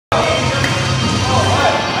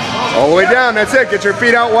All the way down, that's it. Get your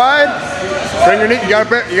feet out wide. Bring your knee, you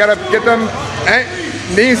gotta get them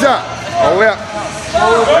knees up. All the way up.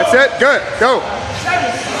 That's it, good, go.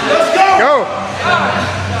 Let's go. Go.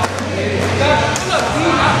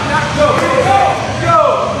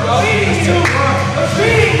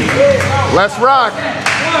 Let's rock.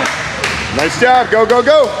 Nice job, go, go,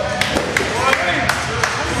 go.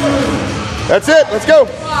 That's it, let's go.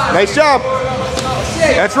 Nice job.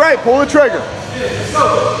 That's right, pull the trigger.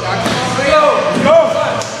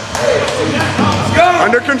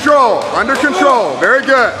 Under control, very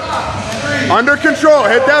good. Under control,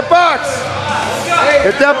 hit that box.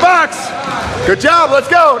 Hit that box. Good job, let's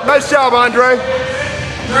go. Nice job, Andre.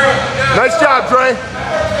 Nice job, Dre.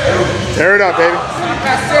 Tear it up, baby. 1,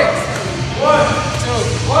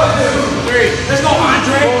 2, 3. Let's go,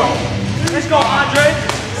 Andre. Let's go, Andre.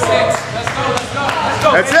 6. Let's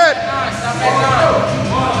go. That's it.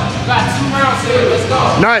 Got 2 rounds here. Let's go.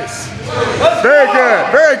 Nice. Very good,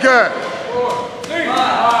 very good. 4, 3.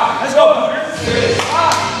 Let's go. 6.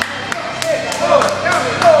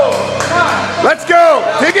 Let's go.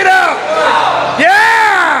 Dig it out.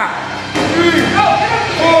 Yeah. 3,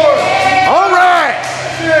 4. All right.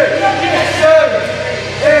 6, 7,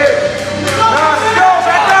 8.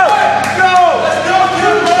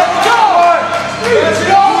 Let's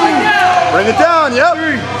go. Bring it down, yep. 3,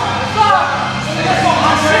 5,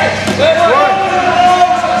 6, 1,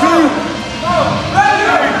 2,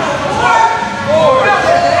 4,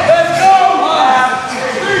 let's go.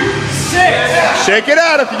 6. Shake it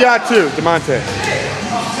out if you got to, DeMonte.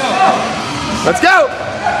 Let's go.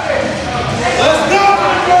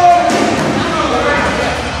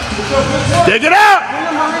 Dig it out.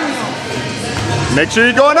 Make sure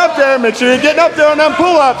you're going up there. Make sure you're getting up there on them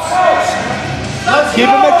pull-ups. Keep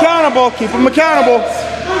them accountable. Keep them accountable.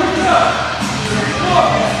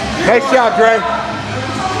 Nice job, Dre.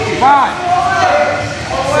 5,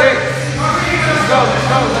 6. Let's go.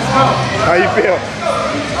 How you feel?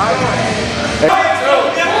 2,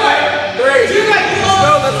 3.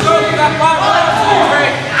 Let's go. You got 5 rounds.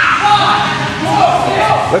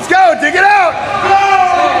 Let's go. Dig it out.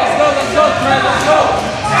 Let's go, Trey. Let's go.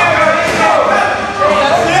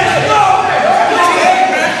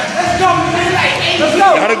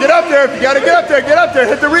 Gotta get up there. If you gotta get up there, get up there.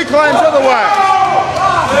 Hit the reclines otherwise.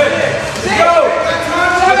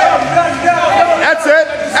 That's it.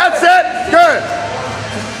 That's it. Good.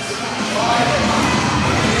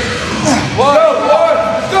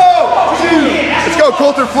 Let's go,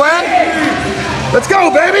 Coulter Flynn. Let's go,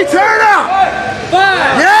 baby. Turn it up.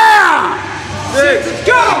 5. Yeah. 6. Let's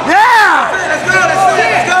go. Yeah.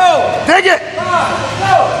 Let's go. Dig it.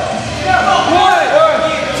 1,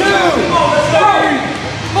 2, 3,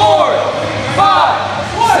 4, 5,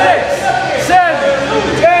 6,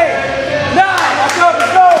 7, 8, 9. Let's go.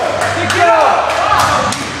 Pick it up.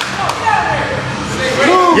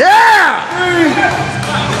 Yeah.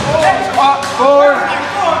 4.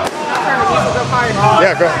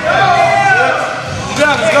 Yeah, go.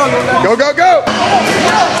 Let's go. Go, go, go.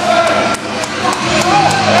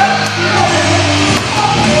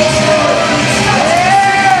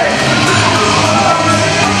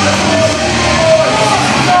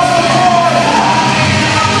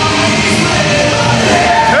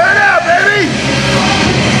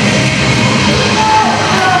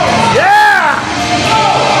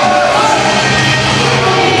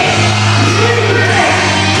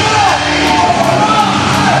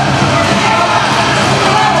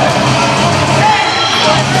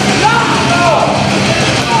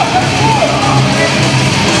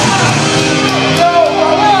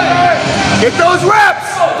 Get those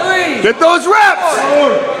reps! 3. Get those reps!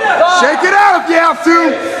 Shake it out if you have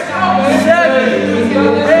to!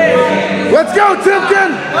 7, 8. Let's go,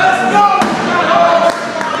 Timken!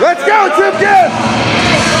 Let's go, Timken!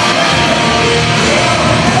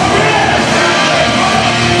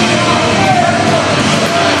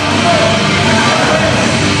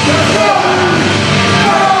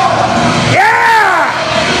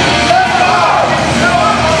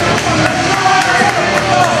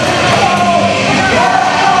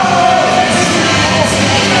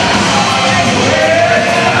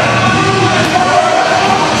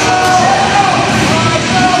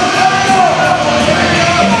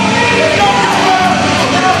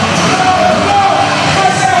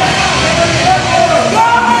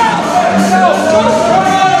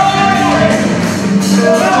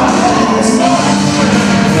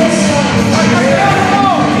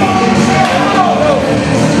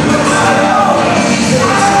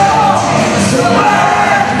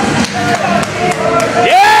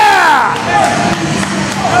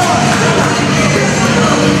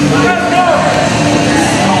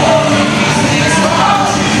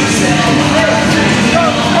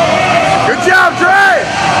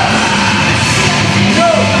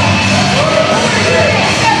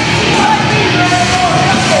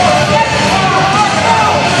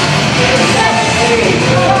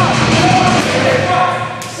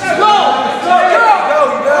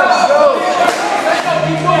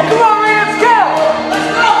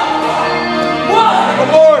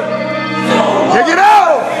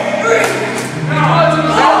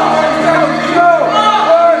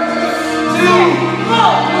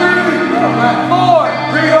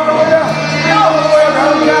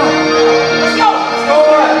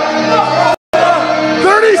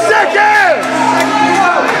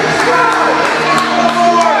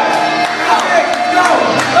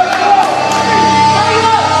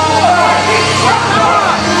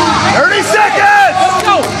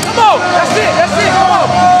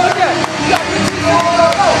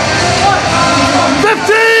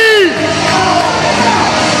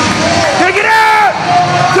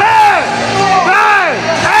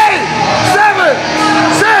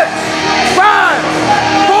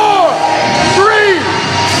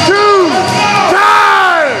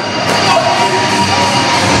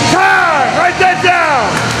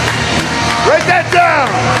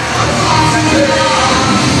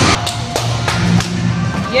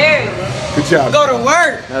 Good job. Go to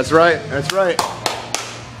work. That's right. That's right.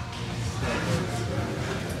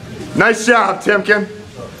 Nice job, Timken.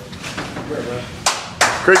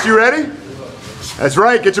 Chris, you ready? That's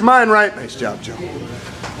right. Get your mind right. Nice job, Joe.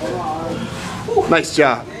 Nice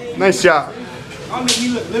job. Nice job. I mean,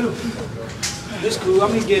 you look little. This cool.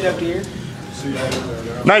 I'm gonna get up here.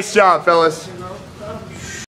 Nice job, fellas.